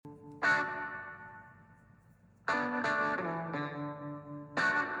Good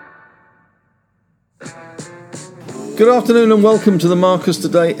afternoon and welcome to the Marcus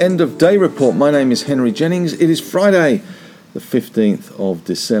Today End of Day Report. My name is Henry Jennings. It is Friday, the 15th of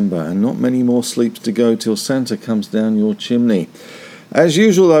December, and not many more sleeps to go till Santa comes down your chimney. As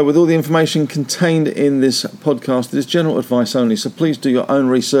usual, though, with all the information contained in this podcast, it is general advice only, so please do your own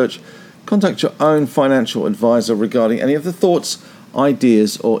research. Contact your own financial advisor regarding any of the thoughts,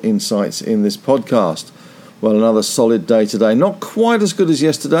 ideas, or insights in this podcast. Well, another solid day today. Not quite as good as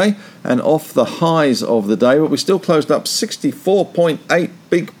yesterday and off the highs of the day, but we still closed up 64.8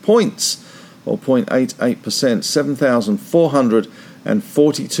 big points, or 0.88%,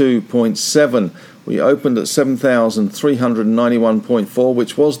 7,442.7. We opened at 7,391.4,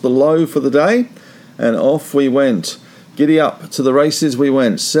 which was the low for the day, and off we went. Giddy up to the races we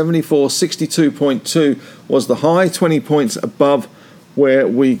went. 74.62.2 was the high, 20 points above where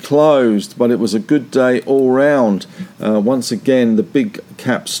we closed, but it was a good day all round. Once again, the big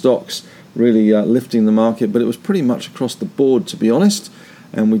cap stocks really lifting the market, but it was pretty much across the board, to be honest.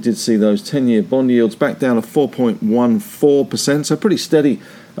 And we did see those 10-year bond yields back down to 4.14%, so pretty steady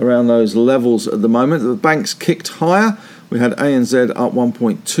around those levels at the moment. The banks kicked higher. We had ANZ up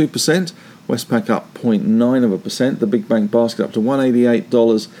 1.2%, Westpac up 0.9%, the big bank basket up to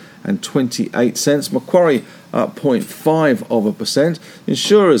 $188.28, Macquarie up 0.5%.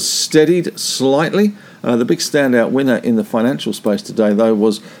 Insurers steadied slightly. The big standout winner in the financial space today, though,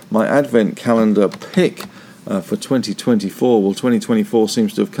 was my Advent calendar pick for 2024. Well, 2024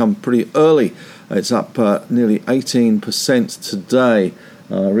 seems to have come pretty early. It's up nearly 18% today.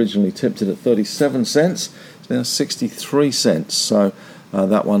 Originally tipped it at 37 cents. It's now 63 cents. So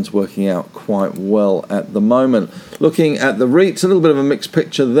that one's working out quite well at the moment. Looking at the REITs, a little bit of a mixed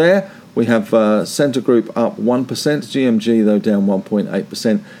picture there. We have Scentre Group up 1%, GMG though down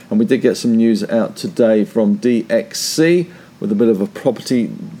 1.8%, and we did get some news out today from DXC with a bit of a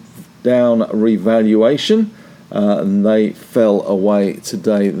property down revaluation, and they fell away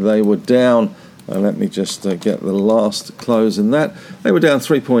today. They were down, let me just get the last close in that, they were down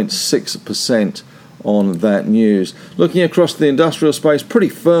 3.6% on that news. Looking across the industrial space, pretty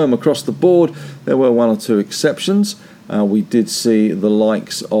firm across the board. There were one or two exceptions. We did see the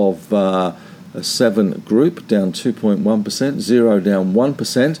likes of Seven Group down 2.1%, Xero down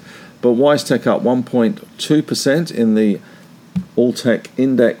 1%, but WiseTech up 1.2% in the All-Tech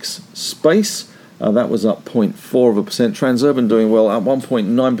Index space. That was up 0.4%. Transurban doing well, up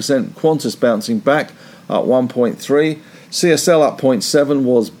 1.9%. Qantas bouncing back, up 1.3%. CSL up 0.7%,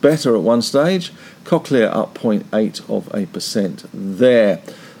 was better at one stage. Cochlear up 0.8% there.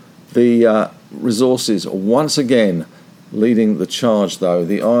 The resources once again leading the charge, though.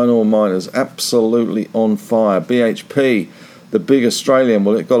 The iron ore miners absolutely on fire. BHP, the big Australian,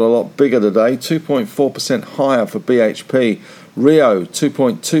 well, it got a lot bigger today, 2.4% higher for BHP. Rio,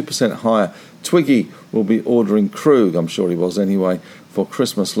 2.2% higher. Twiggy will be ordering Krug, I'm sure he was anyway, for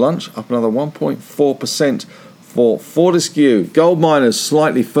Christmas lunch, up another 1.4% for Fortescue. Gold miners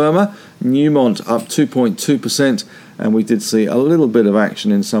slightly firmer. Newmont up 2.2%, and we did see a little bit of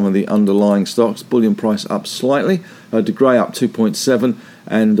action in some of the underlying stocks. Bullion price up slightly. De Grey up 2.7%,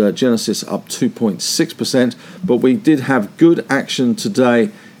 and Genesis up 2.6%. But we did have good action today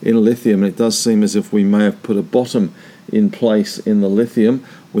in lithium. It does seem as if we may have put a bottom in place in the lithium.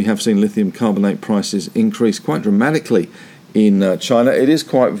 We have seen lithium carbonate prices increase quite dramatically in China. It is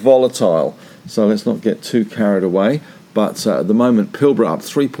quite volatile, so let's not get too carried away. But at the moment, Pilbara up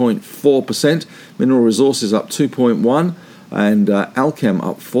 3.4%, Mineral Resources up 2.1%, and Alchem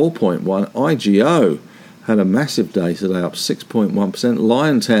up 4.1%. IGO had a massive day today, up 6.1%.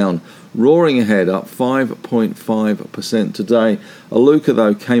 Liontown roaring ahead, up 5.5% today. Iluka,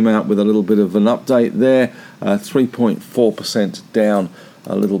 though, came out with a little bit of an update there, 3.4% down.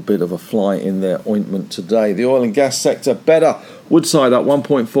 A little bit of a fly in their ointment today. The oil and gas sector better. Woodside up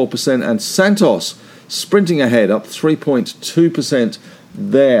 1.4%, and Santos sprinting ahead, up 3.2%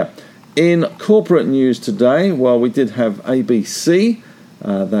 there. In corporate news today, well, we did have ABC,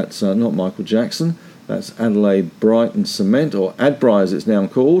 that's not Michael Jackson, that's Adelaide Brighton Cement, or Adbri as it's now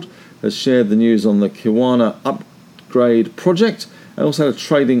called, has shared the news on the Kiwana upgrade project, and also had a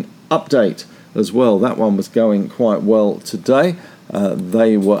trading update as well. That one was going quite well today.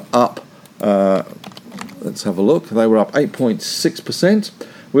 They were up, let's have a look, they were up 8.6%.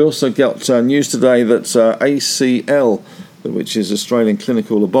 We also got news today that ACL, which is Australian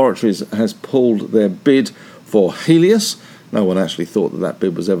Clinical Laboratories, has pulled their bid for Helios. No one actually thought that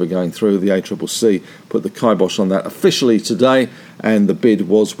bid was ever going through. The ACCC put the kibosh on that officially today, and the bid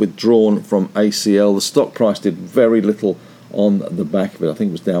was withdrawn from ACL. The stock price did very little on the back of it. I think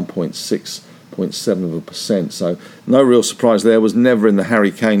it was down 0.7%. So no real surprise there. Was never in the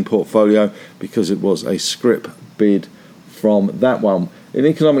Harry Kane portfolio because it was a scrip bid from that one. In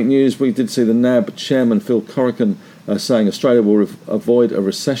economic news, we did see the NAB chairman Phil Corrigan saying Australia will avoid a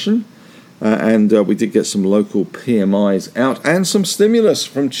recession. And we did get some local PMIs out and some stimulus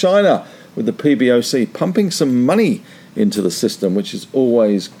from China with the PBOC pumping some money into the system, which is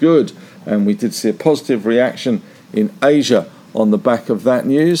always good. And we did see a positive reaction in Asia on the back of that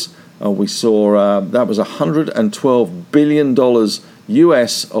news. We saw that was $112 billion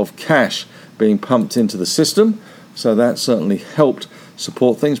US of cash being pumped into the system. So that certainly helped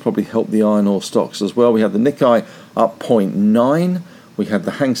support things, probably helped the iron ore stocks as well. We had the Nikkei up 0.9. We had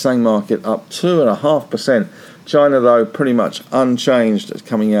the Hang Seng market up 2.5%. China, though, pretty much unchanged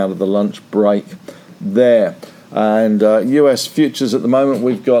coming out of the lunch break there. And US futures at the moment,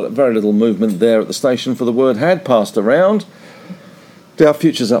 we've got very little movement there at the station for the word had passed around. Dow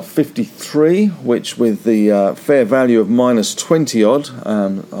futures up 53, which with the fair value of minus 20 odd,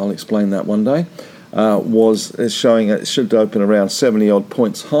 I'll explain that one day, is showing it should open around 70 odd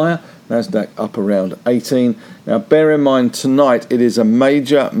points higher. Nasdaq up around 18. Now bear in mind tonight it is a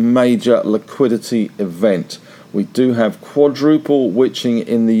major liquidity event. We do have quadruple witching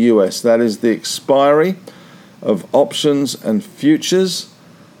in the US. That is the expiry of options and futures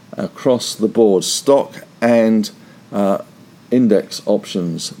across the board, stock and index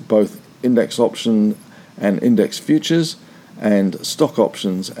options, both index option and index futures, and stock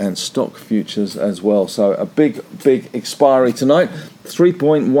options and stock futures as well. So a big expiry tonight.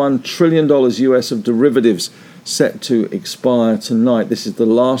 $3.1 trillion US of derivatives set to expire tonight. This is the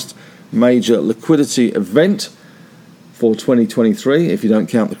last major liquidity event for 2023, if you don't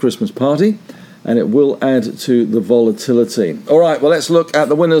count the Christmas party, and it will add to the volatility. All right, well, let's look at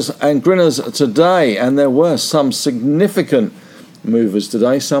the winners and grinners today, and there were some significant movers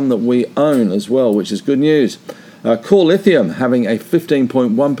today, some that we own as well, which is good news. Core Lithium having a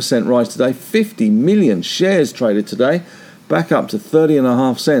 15.1% rise today, 50 million shares traded today, back up to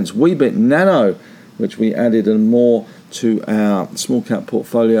 30.5 cents. Weebit Nano, which we added and more to our small cap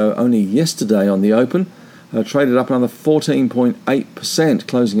portfolio only yesterday on the open, traded up another 14.8%,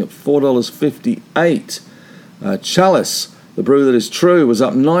 closing at $4.58. Chalice, the brew that is true, was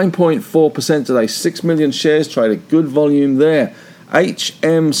up 9.4% today, 6 million shares traded, good volume there.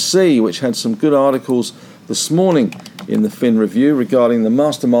 HMC, which had some good articles this morning in the Fin Review regarding the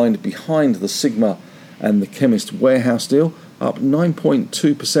mastermind behind the Sigma and the Chemist Warehouse deal, up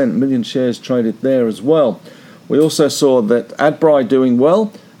 9.2%, million shares traded there as well. We also saw that Adbri doing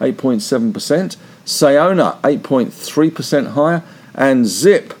well, 8.7%, Sayona 8.3% higher, and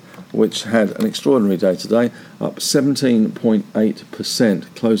Zip, which had an extraordinary day today, up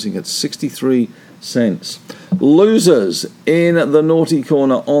 17.8%, closing at 63 cents. Losers in the naughty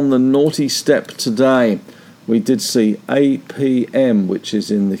corner on the naughty step today. We did see APM, which is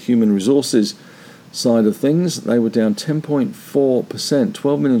in the human resources side of things. They were down 10.4%,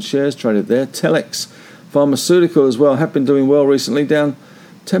 12 million shares traded there. Telex Pharmaceutical as well have been doing well recently, down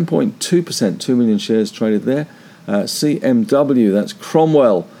 10.2%, 2 million shares traded there. CMW, that's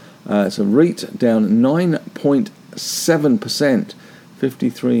Cromwell, it's a REIT, down 9.7%,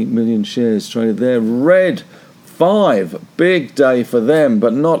 53 million shares traded there. Red 5, big day for them,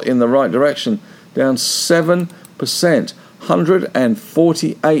 but not in the right direction, down 7%,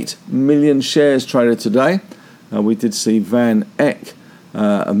 148 million shares traded today. We did see Van Eck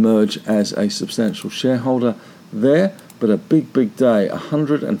emerge as a substantial shareholder there, but a big day,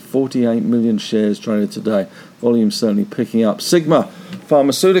 148 million shares traded today. Volume certainly picking up. Sigma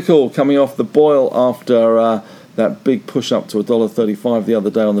Pharmaceutical coming off the boil after that big push up to $1.35 the other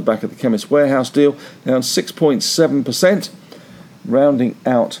day on the back of the Chemist Warehouse deal, down 6.7%. Rounding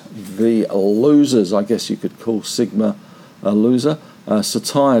out the losers, I guess you could call Sigma a loser.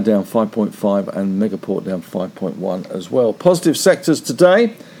 Satire down 5.5 and Megaport down 5.1 as well. Positive sectors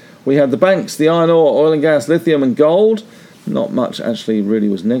today. We had the banks, the iron ore, oil and gas, lithium and gold. Not much actually really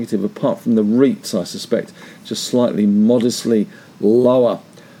was negative apart from the REITs, I suspect, just slightly modestly lower.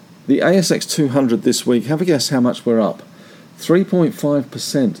 The ASX 200 this week, have a guess how much we're up.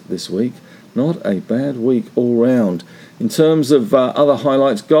 3.5% this week. Not a bad week all round. In terms of other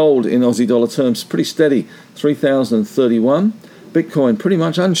highlights, gold in Aussie dollar terms, pretty steady, 3,031. Bitcoin pretty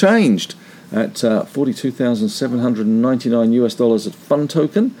much unchanged at 42,799 US dollars at Fund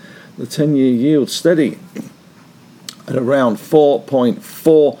Token. The 10-year yield steady at around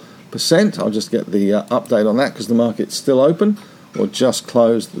 4.4%. I'll just get the update on that because the market's still open or just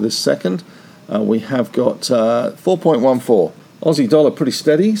closed this second. We have got 4.14 Aussie dollar pretty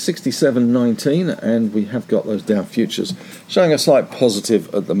steady, 67.19, and we have got those Dow futures showing a slight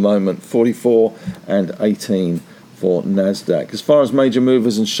positive at the moment, 44 and 18 for Nasdaq. As far as major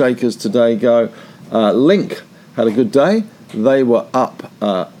movers and shakers today go, Link had a good day. They were up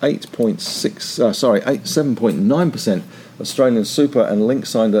 7.9%. Australian Super and Link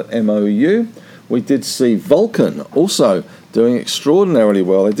signed an MOU. We did see Vulcan also doing extraordinarily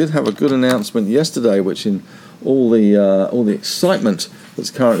well. They did have a good announcement yesterday, which in all the excitement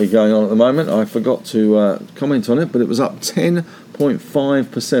that's currently going on at the moment, I forgot to comment on it, but it was up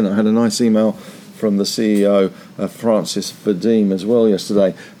 10.5%. I had a nice email from the CEO, Francis Vadim, as well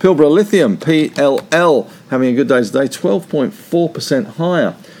yesterday. Pilbara Lithium, PLL, having a good day today, 12.4%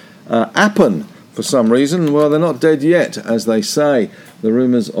 higher. Appen, for some reason, well, they're not dead yet, as they say. The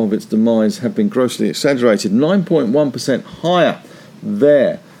rumours of its demise have been grossly exaggerated. 9.1% higher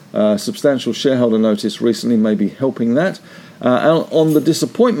there. Substantial shareholder notice recently may be helping that. On the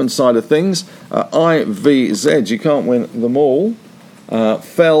disappointment side of things, IVZ, you can't win them all,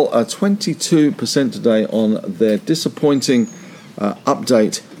 fell 22% today on their disappointing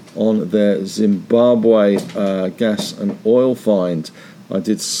update on their Zimbabwe gas and oil find. I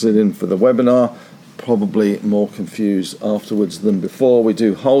did sit in for the webinar, probably more confused afterwards than before. We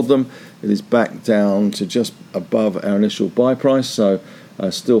do hold them. It is back down to just above our initial buy price, so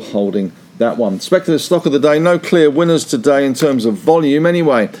still holding that one. Speculative stock of the day, no clear winners today in terms of volume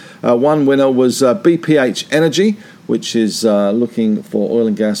anyway. One winner was BPH Energy, which is looking for oil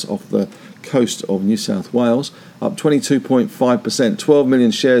and gas off the coast of New South Wales, up 22.5%, 12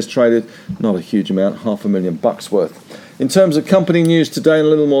 million shares traded, not a huge amount, $500,000 worth. In terms of company news today in a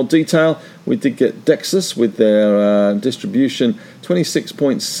little more detail, we did get Dexus with their distribution,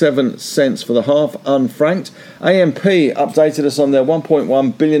 26.7 cents for the half, unfranked. AMP updated us on their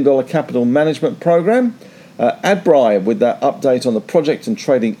 $1.1 billion capital management program. Adbri with that update on the project and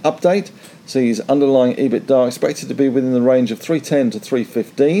trading update sees underlying EBITDA expected to be within the range of 310 to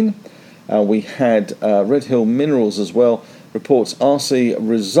 315. We had Red Hill Minerals as well, reports RC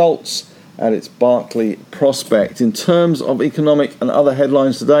results at its Barclay prospect. In terms of economic and other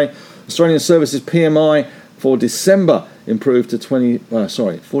headlines today, Australian Services PMI for December improved to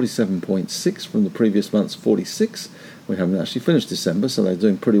 47.6 from the previous month's 46. We haven't actually finished December, so they're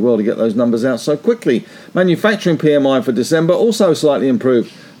doing pretty well to get those numbers out so quickly. Manufacturing PMI for December also slightly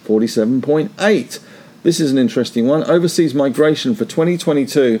improved, 47.8. This is an interesting one. Overseas migration for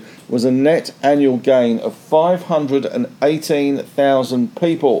 2022 was a net annual gain of 518,000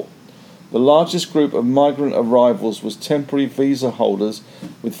 people. The largest group of migrant arrivals was temporary visa holders,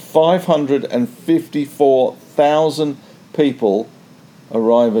 with 554,000 people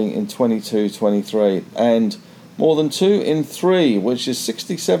arriving in 22-23, and more than 2 in 3, which is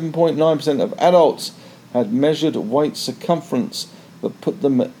 67.9% of adults, had measured waist circumference that put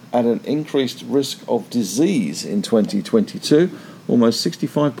them at an increased risk of disease in 2022. Almost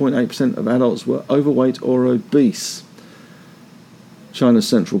 65.8% of adults were overweight or obese. China's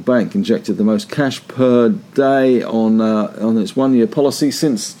central bank injected the most cash per day on its one-year policy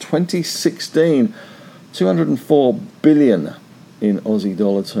since 2016, 204 billion in Aussie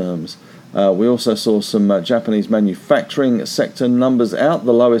dollar terms. We also saw some Japanese manufacturing sector numbers out,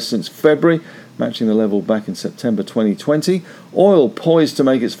 the lowest since February, matching the level back in September 2020. Oil poised to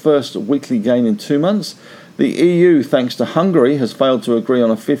make its first weekly gain in 2 months. The EU, thanks to Hungary, has failed to agree on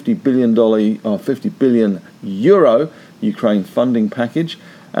a $50 billion euro Ukraine funding package.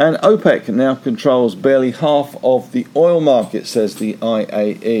 And OPEC now controls barely half of the oil market, says the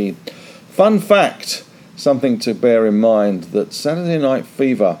IAE. Fun fact, something to bear in mind, that Saturday Night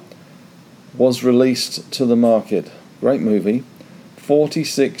Fever was released to the market. Great movie.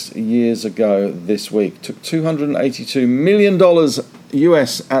 46 years ago this week. Took $282 million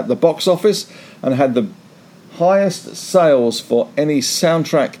US at the box office and had the highest sales for any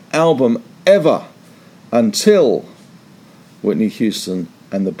soundtrack album ever until Whitney Houston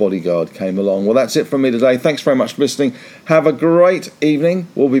and The Bodyguard came along. Well, that's it from me today. Thanks very much for listening. Have a great evening.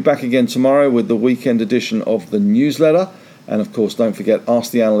 We'll be back again tomorrow with the weekend edition of the newsletter. And, of course, don't forget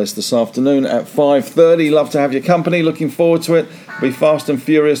Ask the Analyst this afternoon at 5:30. Love to have your company. Looking forward to it. Be fast and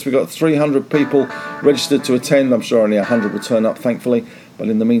furious. We've got 300 people registered to attend. I'm sure only 100 will turn up, thankfully. But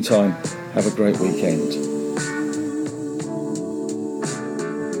in the meantime, have a great weekend.